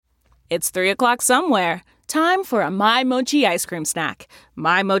It's 3 o'clock somewhere. Time for a My Mochi ice cream snack.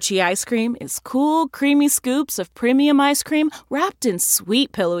 My Mochi ice cream is cool, creamy scoops of premium ice cream wrapped in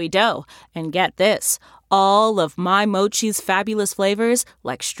sweet, pillowy dough. And get this, all of My Mochi's fabulous flavors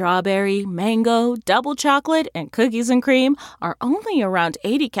like strawberry, mango, double chocolate, and cookies and cream are only around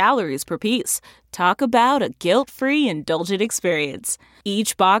 80 calories per piece. Talk about a guilt-free, indulgent experience.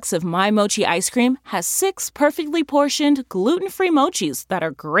 Each box of My Mochi ice cream has 6 perfectly portioned, gluten-free mochis that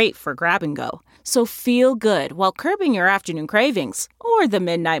are great for grab and go. So feel good while curbing your afternoon cravings or the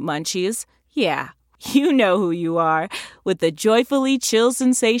midnight munchies. Yeah, you know who you are with the joyfully chill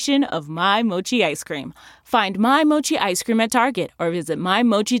sensation of My Mochi ice cream. Find My Mochi ice cream at Target or visit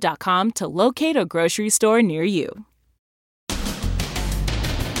MyMochi.com to locate a grocery store near you.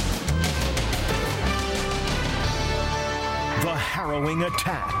 The harrowing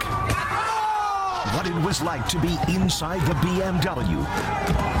attack. What it was like to be inside the BMW,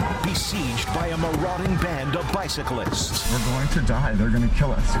 besieged by a marauding band of bicyclists. We're going to die. They're going to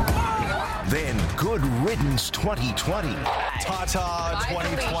kill us. Then Good Riddance 2020. Ta-ta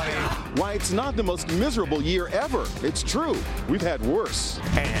 2020. Why it's not the most miserable year ever. It's true. We've had worse.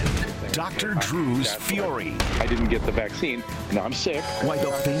 And Dr. Drew's Fury. I didn't get the vaccine. Now I'm sick. Why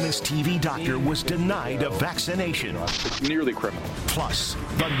the famous TV doctor was denied a vaccination. It's nearly criminal. Plus,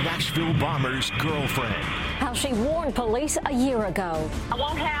 the Nashville bomber's girlfriend. How she warned police a year ago. I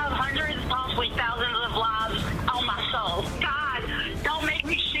won't have hundreds, possibly thousands of lives on my soul. God, don't make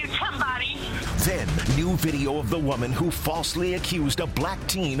me shoot somebody. Then, new video of the woman who falsely accused a black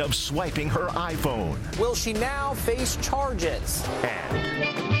teen of swiping her iPhone. Will she now face charges?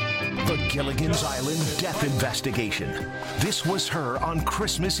 And the Gilligan's Island death investigation. This was her on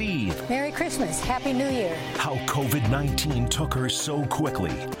Christmas Eve. Merry Christmas. Happy New Year. How COVID-19 took her so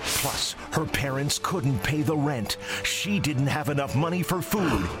quickly. Plus, her parents couldn't pay the rent. She didn't have enough money for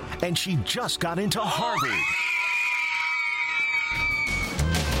food. And she just got into Harvard.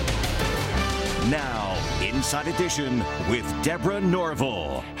 Now, Inside Edition with Deborah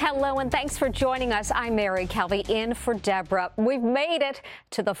Norville. Hello, and thanks for joining us. I'm Mary Calvi in for Deborah. We've made it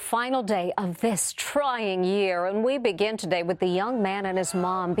to the final day of this trying year, and we begin today with the young man and his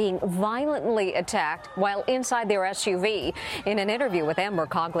mom being violently attacked while inside their SUV. In an interview with Amber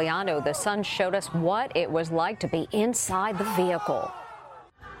Cogliano, the son showed us what it was like to be inside the vehicle.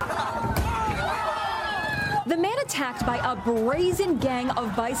 The man attacked by a brazen gang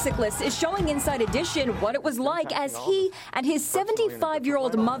of bicyclists is showing Inside Edition what it was like as he and his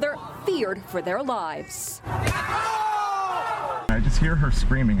 75-year-old mother feared for their lives. I just hear her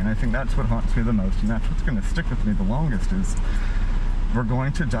screaming, and I think that's what haunts me the most, and that's what's going to stick with me the longest is we're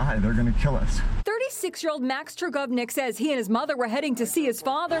going to die. They're going to kill us. 36-year-old Max Turgovnik says he and his mother were heading to see his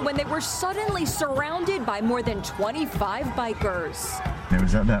father when they were suddenly surrounded by more than 25 bikers. It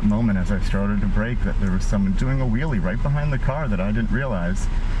was at that moment as I started to brake that there was someone doing a wheelie right behind the car that I didn't realize,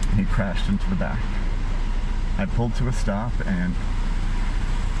 and he crashed into the back. I pulled to a stop and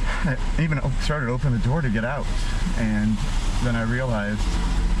I even started to open the door to get out, and then I realized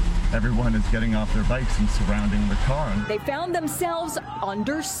everyone is getting off their bikes and surrounding the car. They found themselves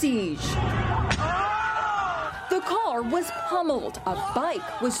under siege. The car was pummeled. A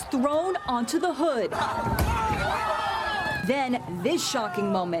bike was thrown onto the hood. Then this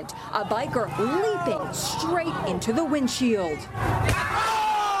shocking moment, a biker leaping straight into the windshield.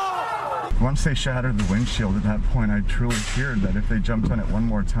 Once they shattered the windshield, at that point I truly feared that if they jumped on it one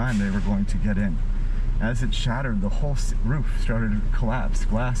more time, they were going to get in. As it shattered, the whole roof started to collapse.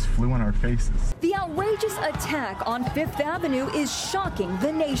 Glass flew in our faces. The outrageous attack on Fifth Avenue is shocking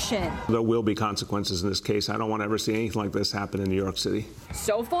the nation. There will be consequences in this case. I don't want to ever see anything like this happen in New York City.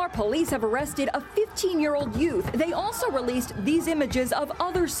 So far, police have arrested a 15-year-old youth. They also released these images of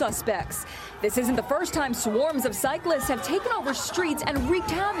other suspects. This isn't the first time swarms of cyclists have taken over streets and wreaked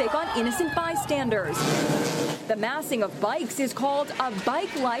havoc on innocent bystanders. The massing of bikes is called a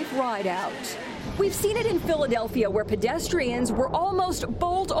bike life ride out. We've seen it in Philadelphia, where pedestrians were almost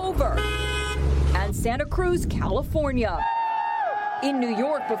bowled over, and Santa Cruz, California. In New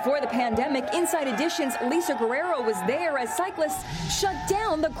York, before the pandemic, Inside Edition's Lisa Guerrero was there as cyclists shut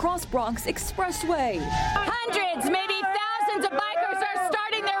down the Cross Bronx Expressway. Hundreds, maybe thousands of bikers are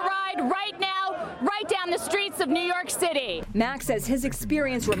starting their ride right now, right down the streets of New York City. Max says his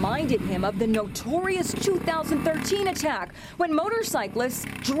experience reminded him of the notorious 2013 attack when motorcyclists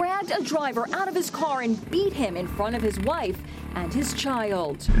dragged a driver out of his car and beat him in front of his wife and his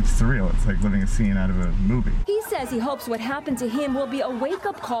child. It's surreal. It's like living a scene out of a movie. He says he hopes what happened to him will be a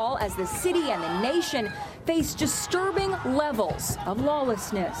wake-up call as the city and the nation face disturbing levels of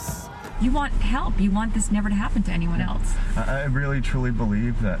lawlessness. You want help. You want this never to happen to anyone else. I really, truly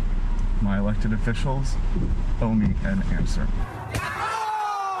believe that My elected officials owe me an answer.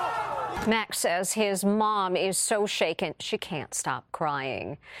 Max says his mom is so shaken she can't stop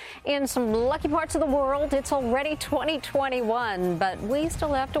crying. In some lucky parts of the world, it's already 2021, but we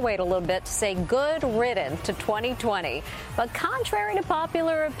still have to wait a little bit to say good riddance to 2020. But contrary to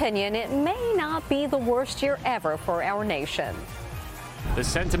popular opinion, it may not be the worst year ever for our nation. The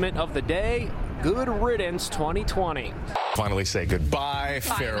sentiment of the day, good riddance 2020. Finally say goodbye,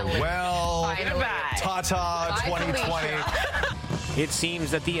 farewell, ta-ta 2020. It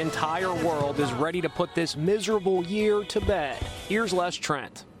seems that the entire world is ready to put this miserable year to bed. Here's Les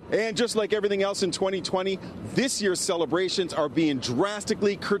Trent. And just like everything else in 2020, this year's celebrations are being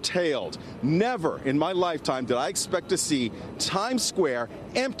drastically curtailed. Never in my lifetime did I expect to see Times Square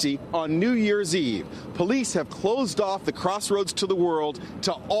empty on New Year's Eve. Police have closed off the crossroads to the world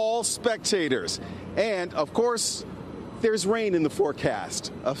to all spectators. And, of course, there's rain in the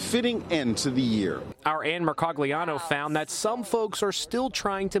forecast, a fitting end to the year. Our Ann Mercogliano found that some folks are still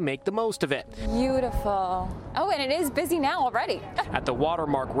trying to make the most of it. Beautiful. Oh, and it is busy now already. At the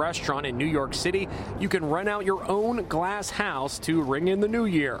Watermark restaurant in New York City, you can rent out your own glass house to ring in the new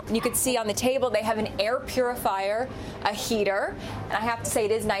year. You can see on the table they have an air purifier, a heater, and I have to say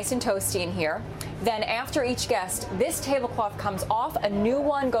it is nice and toasty in here. Then after each guest, this tablecloth comes off, a new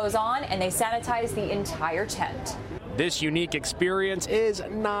one goes on, and they sanitize the entire tent. This unique experience is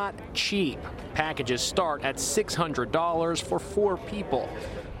not cheap. Packages start at $600 for 4 people.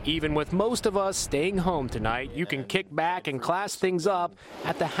 Even with most of us staying home tonight, you can kick back and class things up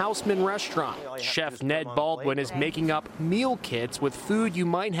at the Houseman restaurant. Chef Ned Baldwin is making up meal kits with food you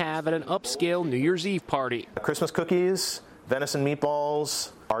might have at an upscale New Year's Eve party. Christmas cookies, venison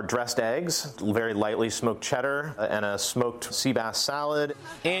meatballs, our dressed eggs, very lightly smoked cheddar, and a smoked sea bass salad.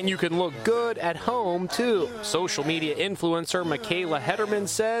 And you can look good at home, too. Social media influencer Michaela Hederman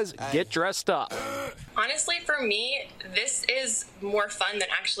says, get dressed up. Honestly, for me, this is more fun than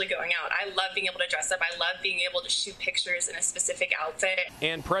actually going out. I love being able to dress up. I love being able to shoot pictures in a specific outfit.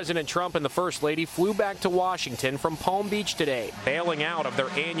 And President Trump and the First Lady flew back to Washington from Palm Beach today, bailing out of their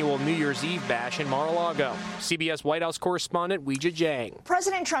annual New Year's Eve bash in Mar-a-Lago. CBS White House correspondent Weijia Jiang.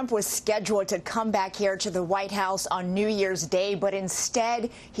 President Trump was scheduled to come back here to the White House on New Year's Day, but instead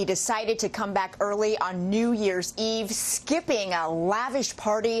he decided to come back early on New Year's Eve, skipping a lavish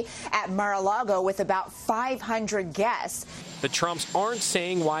party at Mar-a-Lago with about 500 guests. The Trumps aren't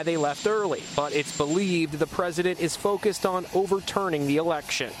saying why they left early, but it's believed the president is focused on overturning the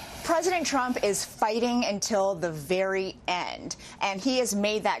election. President Trump is fighting until the very end, and he has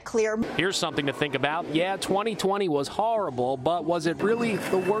made that clear. Here's something to think about. Yeah, 2020 was horrible, but was it really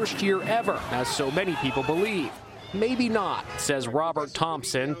the worst year ever, as so many people believe? Maybe not, says Robert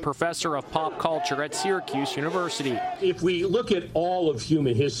Thompson, professor of pop culture at Syracuse University. If we look at all of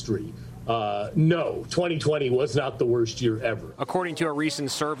human history, no, 2020 was not the worst year ever. According to a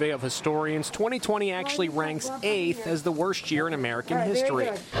recent survey of historians, 2020 actually ranks 8th as the worst year in American history.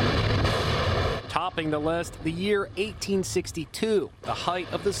 Topping the list, the year 1862, the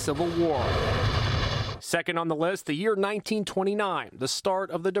height of the Civil War. Second on the list, the year 1929, the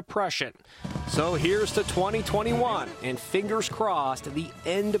start of the Depression. So here's to 2021, and fingers crossed, the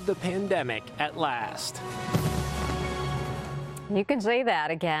end of the pandemic at last. You can say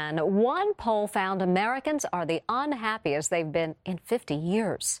that again. One poll found Americans are the unhappiest they've been in 50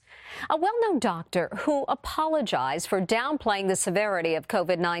 years. A well-known doctor who apologized for downplaying the severity of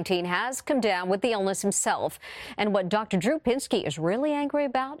COVID-19 has come down with the illness himself. And what Dr. Drew Pinsky is really angry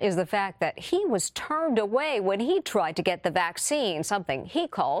about is the fact that he was turned away when he tried to get the vaccine, something he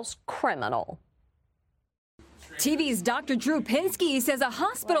calls criminal. TV's Dr. Drew Pinsky says a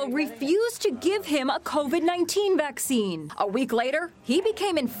hospital refused to give him a COVID-19 vaccine. A week later, he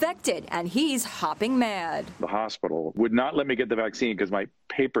became infected, and he's hopping mad. The hospital would not let me get the vaccine because my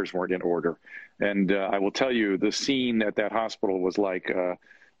papers weren't in order. And I will tell you, the scene at that hospital was like a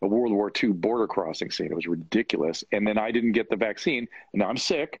World War II border crossing scene. It was ridiculous. And then I didn't get the vaccine. And now I'm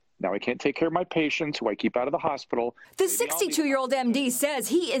sick. Now I can't take care of my patients who I keep out of the hospital. The 62-year-old MD says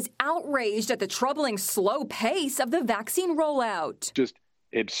he is outraged at the troubling slow pace of the vaccine rollout. Just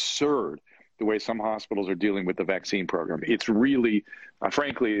absurd the way some hospitals are dealing with the vaccine program. It's really,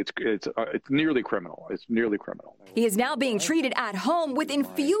 frankly, it's nearly criminal. It's nearly criminal. He is now being treated at home with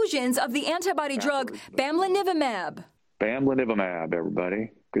infusions of the antibody drug Bamlanivimab. Bamlanivimab, everybody.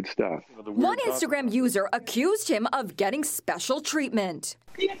 Good stuff. One Instagram user accused him of getting special treatment.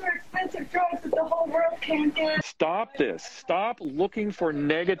 These are expensive drugs that the whole world can't get. Stop this. Stop looking for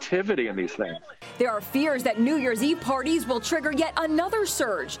negativity in these things. There are fears that New Year's Eve parties will trigger yet another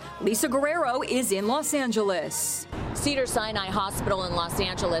surge. Lisa Guerrero is in Los Angeles. Cedars-Sinai Hospital in Los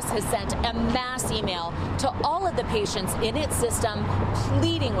Angeles has sent a mass email to all of the patients in its system,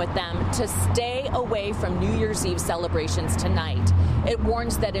 pleading with them to stay away from New Year's Eve celebrations tonight. It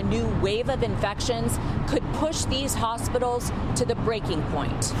warns that a new wave of infections could push these hospitals to the breaking point.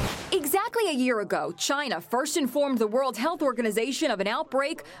 Exactly a year ago, China first informed the World Health Organization of an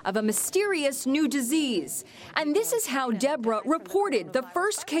outbreak of a mysterious new disease. And this is how Deborah reported the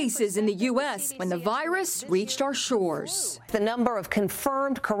first cases in the U.S. when the virus reached our shores. The number of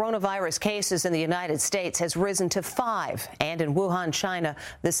confirmed coronavirus cases in the United States has risen to 5. And in Wuhan, China,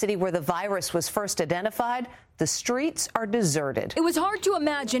 the city where the virus was first identified, the streets are deserted. It was hard to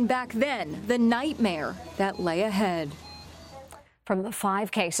imagine back then the nightmare that lay ahead. From the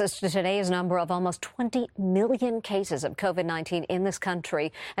 5 cases to today's number of almost 20 million cases of COVID-19 in this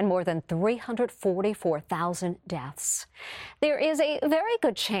country and more than 344,000 deaths. There is a very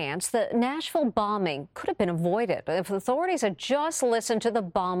good chance the Nashville bombing could have been avoided if authorities had just listened to the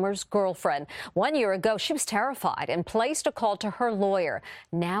bomber's girlfriend. 1 year ago, she was terrified and placed a call to her lawyer.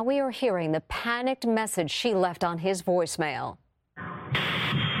 Now we are hearing the panicked message she left on his voicemail.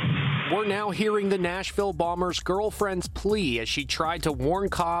 We're now hearing the Nashville bomber's girlfriend's plea as she tried to warn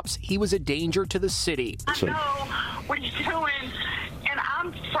cops he was a danger to the city. I know what he's doing, and I'm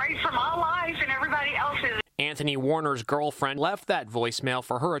afraid for my life and everybody else's. Anthony Warner's girlfriend left that voicemail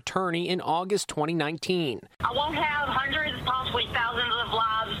for her attorney in August 2019. I won't have hundreds, possibly thousands of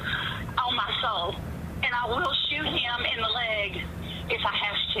lives on my soul, and I will shoot him in the leg if I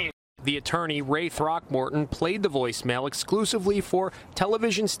have to. The attorney, Ray Throckmorton, played the voicemail exclusively for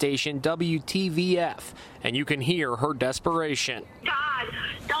television station WTVF, and you can hear her desperation. God,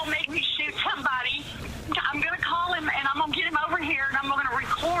 don't make me shoot somebody. I'm going to call him, and I'm going to get him over here, and I'm going to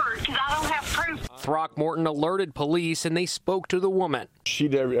record, because I don't have proof. Throckmorton alerted police, and they spoke to the woman. She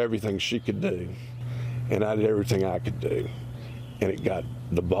did everything she could do, and I did everything I could do, and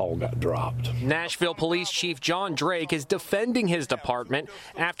the ball got dropped. Nashville Police Chief John Drake is defending his department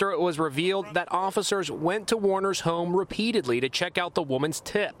after it was revealed that officers went to Warner's home repeatedly to check out the woman's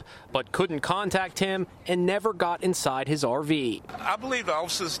tip, but couldn't contact him and never got inside his RV. I believe the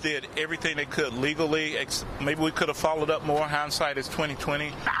officers did everything they could legally. Maybe we could have followed up more. Hindsight is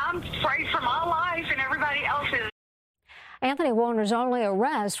 20/20. I'm afraid for my life and everybody else's. Anthony Warner's only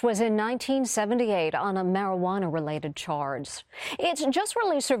arrest was in 1978 on a marijuana-related charge. It's just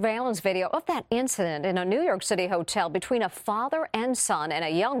released surveillance video of that incident in a New York City hotel between a father and son and a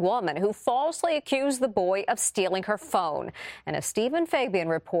young woman who falsely accused the boy of stealing her phone. And as Stephen Fabian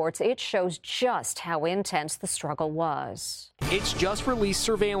reports, it shows just how intense the struggle was. It's just released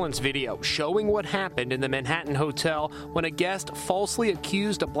surveillance video showing what happened in the Manhattan hotel when a guest falsely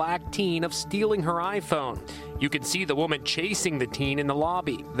accused a black teen of stealing her iPhone. You can see the woman chasing the teen in the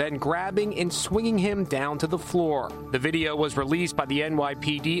lobby, then grabbing and swinging him down to the floor. The video was released by the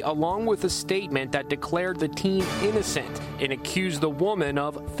NYPD along with a statement that declared the teen innocent and accused the woman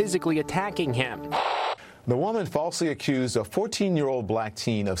of physically attacking him. The woman falsely accused a 14-year-old black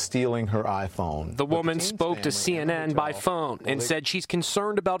teen of stealing her iPhone. The woman spoke to CNN by phone and said she's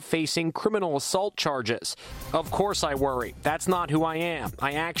concerned about facing criminal assault charges. Of course I worry. That's not who I am.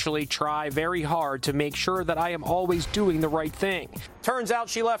 I actually try very hard to make sure that I am always doing the right thing. Turns out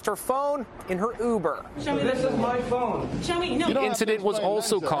she left her phone in her Uber. Show me, this is my phone. Show me. No. The incident was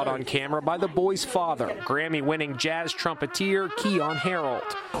also caught on camera by the boy's father, Grammy-winning jazz trumpeter Keyon Harold.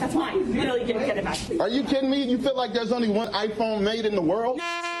 That's mine. Literally, get it back. Are you kidding me? You feel like there's only one iPhone made in the world?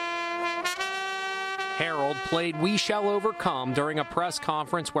 Harold played We Shall Overcome during a press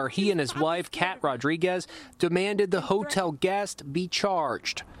conference where he and his wife, Kat Rodriguez, demanded the hotel guest be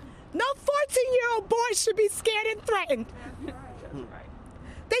charged. No 14-year-old boy should be scared and threatened.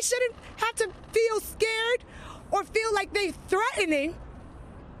 They shouldn't have to feel scared or feel like they're threatening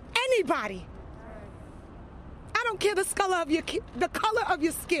anybody. I don't care the color of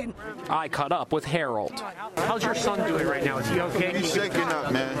your skin. I caught up with Harold. How's your son doing right now? Is he okay? He's shaking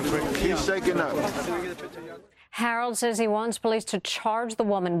up, man. He's shaking up. Harold says he wants police to charge the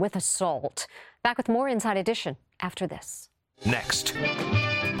woman with assault. Back with more Inside Edition after this. Next,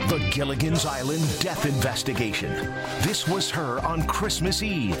 the Gilligan's Island death investigation. This was her on Christmas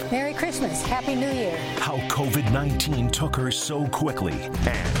Eve. Merry Christmas. Happy New Year. How COVID-19 took her so quickly.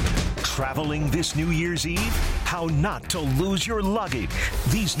 And Traveling this New Year's Eve? How not to lose your luggage.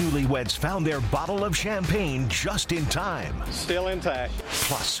 These newlyweds found their bottle of champagne just in time. Still intact.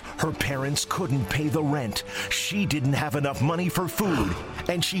 Plus, her parents couldn't pay the rent. She didn't have enough money for food,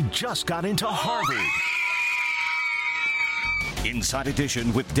 and she just got into Harvard. Inside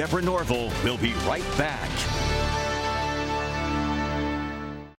Edition with Deborah Norville. We'll be right back.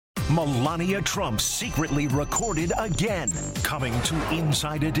 Melania Trump secretly recorded again. Coming to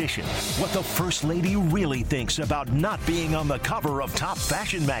Inside Edition. What the First Lady really thinks about not being on the cover of top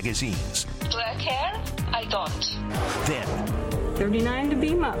fashion magazines. Black hair? I don't. Then, 39 to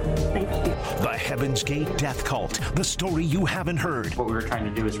beam up. Thank you. the Heaven's Gate death cult. The story you haven't heard. What we were trying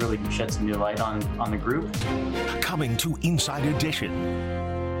to do is really shed some new light on the group. Coming to Inside Edition.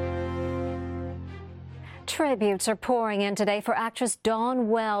 Tributes are pouring in today for actress Dawn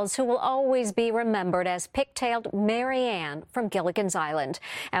Wells, who will always be remembered as pigtailed Mary Ann from Gilligan's Island.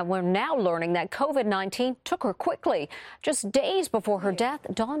 And we're now learning that COVID-19 took her quickly. Just days before her death,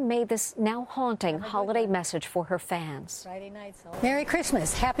 Dawn made this now haunting holiday message for her fans. Merry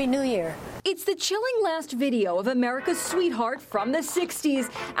Christmas. Happy New Year. It's the chilling last video of America's sweetheart from the 60s.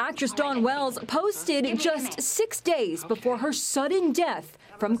 Actress Dawn Wells posted just 6 days before her sudden death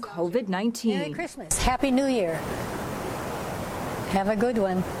from COVID-19. Merry Christmas. Happy New Year. Have a good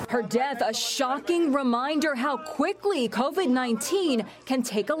one. Her death, a shocking reminder how quickly COVID-19 can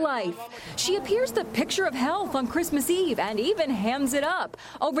take a life. She appears the picture of health on Christmas Eve and even hams it up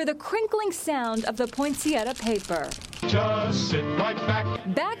over the crinkling sound of the poinsettia paper. Just sit right back.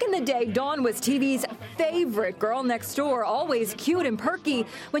 Back in the day, Dawn was TV's favorite girl next door, always cute and perky,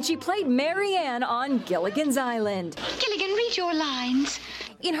 when she played Mary Ann on Gilligan's Island. Gilligan, read your lines.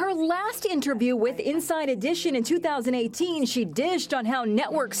 In her last interview with Inside Edition in 2018, she dished on how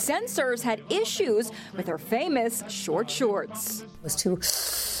network censors had issues with her famous short shorts. It was too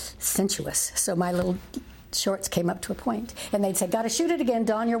sensuous, so my little shorts came up to a point, and they'd say, "Gotta shoot it again,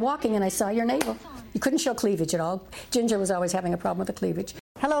 Dawn, you're walking, and I saw your navel." You couldn't show cleavage at all. Ginger was always having a problem with the cleavage.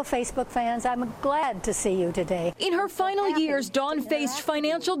 Hello, Facebook fans. I'm glad to see you today. In her final years, Dawn faced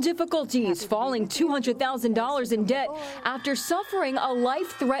financial difficulties, falling $200,000 in debt after suffering a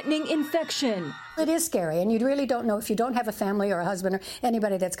life-threatening infection. It is scary, and you really don't know if you don't have a family or a husband or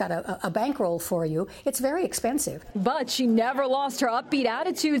anybody that's got a bankroll for you. It's very expensive. But she never lost her upbeat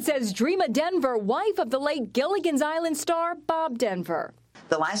attitude, says Dreama Denver, wife of the late Gilligan's Island star Bob Denver.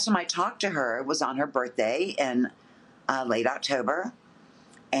 The last time I talked to her was on her birthday in late October,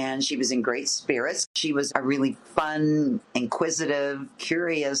 and she was in great spirits. She was a really fun, inquisitive,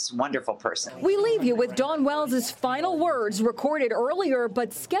 curious, wonderful person. We leave you with Dawn Wells' final words, recorded earlier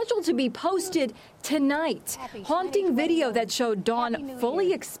but scheduled to be posted tonight. Haunting video that showed Dawn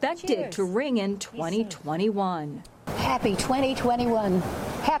fully expected to ring in 2021. Happy 2021.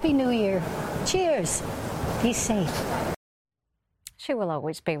 Happy New Year. Cheers. Be safe. She will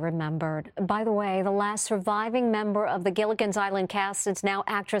always be remembered. By the way, the last surviving member of the Gilligan's Island cast is now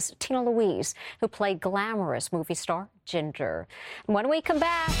actress Tina Louise, who played glamorous movie star Ginger. When we come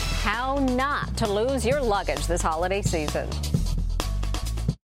back, how not to lose your luggage this holiday season.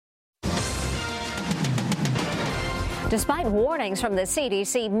 Despite warnings from the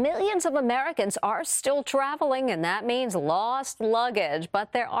CDC, millions of Americans are still traveling, and that means lost luggage.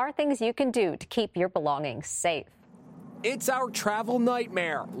 But there are things you can do to keep your belongings safe. It's our travel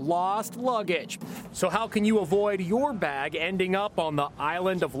nightmare, lost luggage. So how can you avoid your bag ending up on the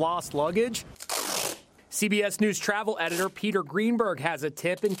island of lost luggage? CBS News travel editor Peter Greenberg has a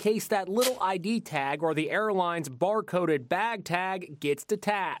tip in case that little ID tag or the airline's barcoded bag tag gets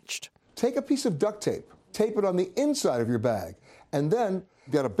detached. Take a piece of duct tape, tape it on the inside of your bag, and then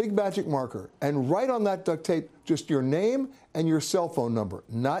get a big magic marker and write on that duct tape just your name and your cell phone number,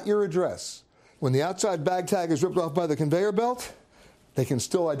 not your address. When the outside bag tag is ripped off by the conveyor belt, they can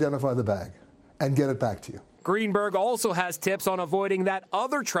still identify the bag and get it back to you. Greenberg also has tips on avoiding that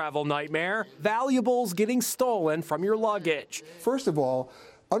other travel nightmare, valuables getting stolen from your luggage. First of all,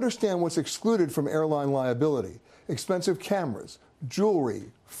 understand what's excluded from airline liability. Expensive cameras, jewelry,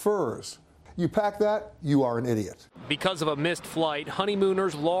 furs. You pack that, you are an idiot. Because of a missed flight,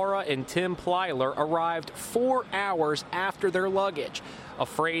 honeymooners Laura and Tim Plyler arrived 4 hours after their luggage,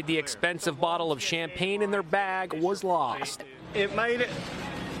 afraid the expensive bottle of champagne in their bag was lost. It made it.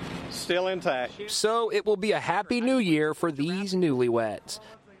 Still intact. So it will be a happy new year for these newlyweds.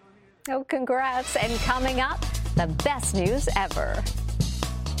 Oh, congrats. And coming up, the best news ever.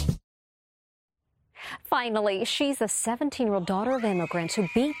 Finally, she's the 17-year-old daughter of immigrants who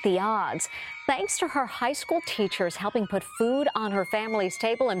beat the odds. Thanks to her high school teachers helping put food on her family's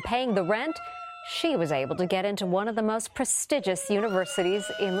table and paying the rent, she was able to get into one of the most prestigious universities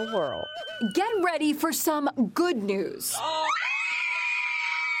in the world. Get ready for some good news.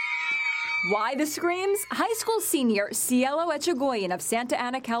 Why the screams? High school senior Cielo Echegoyen of Santa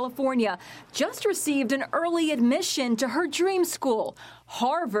Ana, California, just received an early admission to her dream school,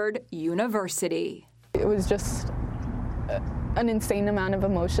 Harvard University. It was just an insane amount of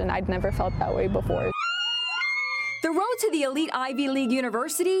emotion. I'd never felt that way before. The road to the elite Ivy League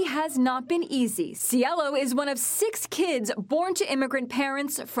university has not been easy. Cielo is one of 6 kids born to immigrant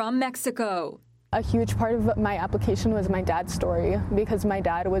parents from Mexico. A huge part of my application was my dad's story, because my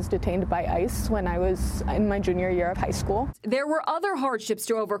dad was detained by ICE when I was in my junior year of high school. There were other hardships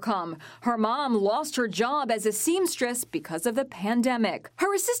to overcome. Her mom lost her job as a seamstress because of the pandemic.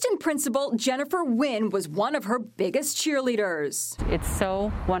 Her assistant principal, Jennifer Wynn, was one of her biggest cheerleaders. It's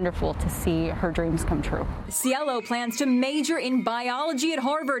so wonderful to see her dreams come true. Cielo plans to major in biology at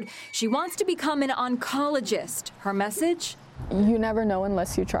Harvard. She wants to become an oncologist. Her message? You never know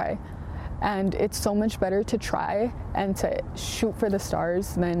unless you try. And it's so much better to try and to shoot for the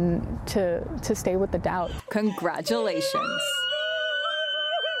stars than to stay with the doubt. Congratulations.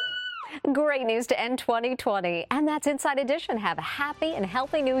 Great news to end 2020. And that's Inside Edition. Have a happy and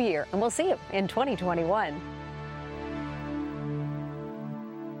healthy new year. And we'll see you in 2021.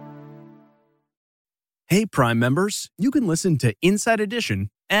 Hey, Prime members, you can listen to Inside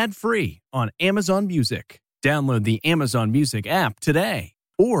Edition ad-free on Amazon Music. Download the Amazon Music app today.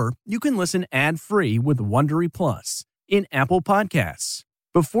 Or you can listen ad-free with Wondery Plus in Apple Podcasts.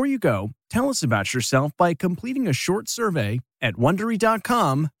 Before you go, tell us about yourself by completing a short survey at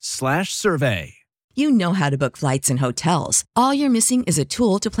Wondery.com/survey. You know how to book flights and hotels. All you're missing is a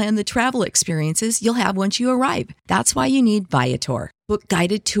tool to plan the travel experiences you'll have once you arrive. That's why you need Viator. Book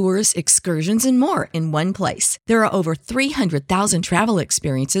guided tours, excursions, and more in one place. There are over 300,000 travel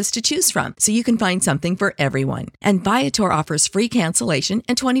experiences to choose from, so you can find something for everyone. And Viator offers free cancellation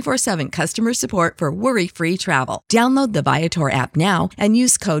and 24/7 customer support for worry-free travel. Download the Viator app now and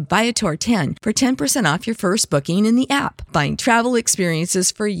use code Viator10 for 10% off your first booking in the app. Find travel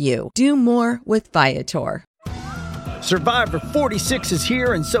experiences for you. Do more with Viator. Survivor 46 is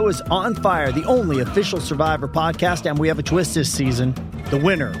here, and so is On Fire, the only official Survivor podcast, and we have a twist this season. The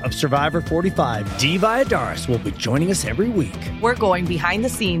winner of Survivor 45, Dee Valladares, will be joining us every week. We're going behind the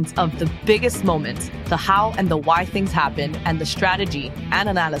scenes of the biggest moments, the how and the why things happen, and the strategy and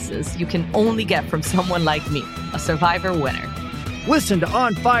analysis you can only get from someone like me, a Survivor winner. Listen to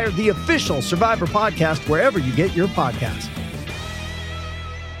On Fire, the official Survivor podcast, wherever you get your podcasts.